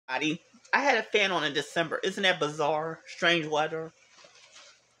Buddy, I had a fan on in December. Isn't that bizarre? Strange weather.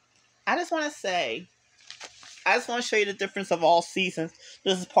 I just want to say, I just want to show you the difference of all seasons.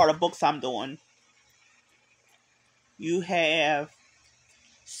 This is part of books I'm doing. You have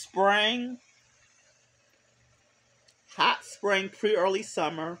spring, hot spring, pre-early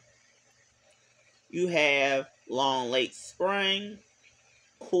summer. You have long late spring,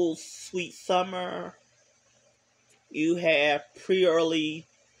 cool sweet summer. You have pre-early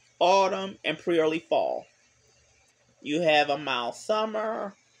autumn and pre-early fall. You have a mild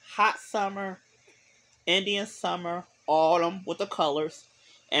summer, hot summer, Indian summer, autumn with the colors,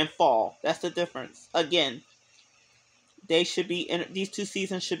 and fall. That's the difference. Again, they should be in these two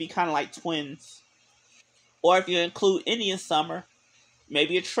seasons should be kind of like twins. Or if you include Indian summer,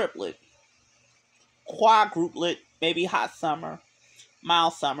 maybe a triplet. Quadruplet, maybe hot summer,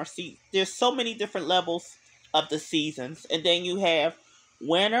 mild summer. See, there's so many different levels of the seasons. And then you have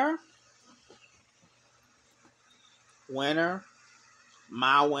winter, winter,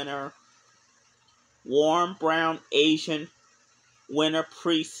 mild winter, warm brown Asian winter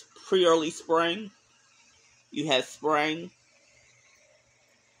pre early spring. You have spring,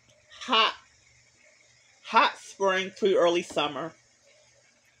 hot spring pre early summer.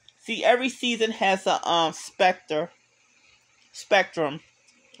 See, every season has a spectrum.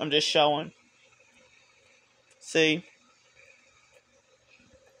 I'm just showing. See,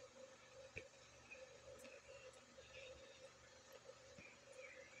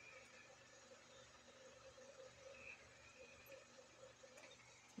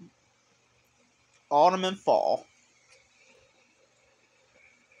 autumn and fall.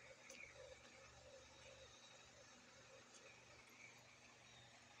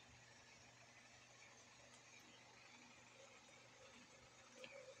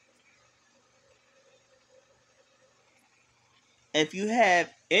 If you have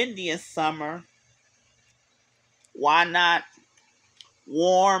Indian summer, why not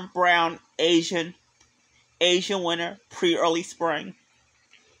warm brown Asian winter pre early spring?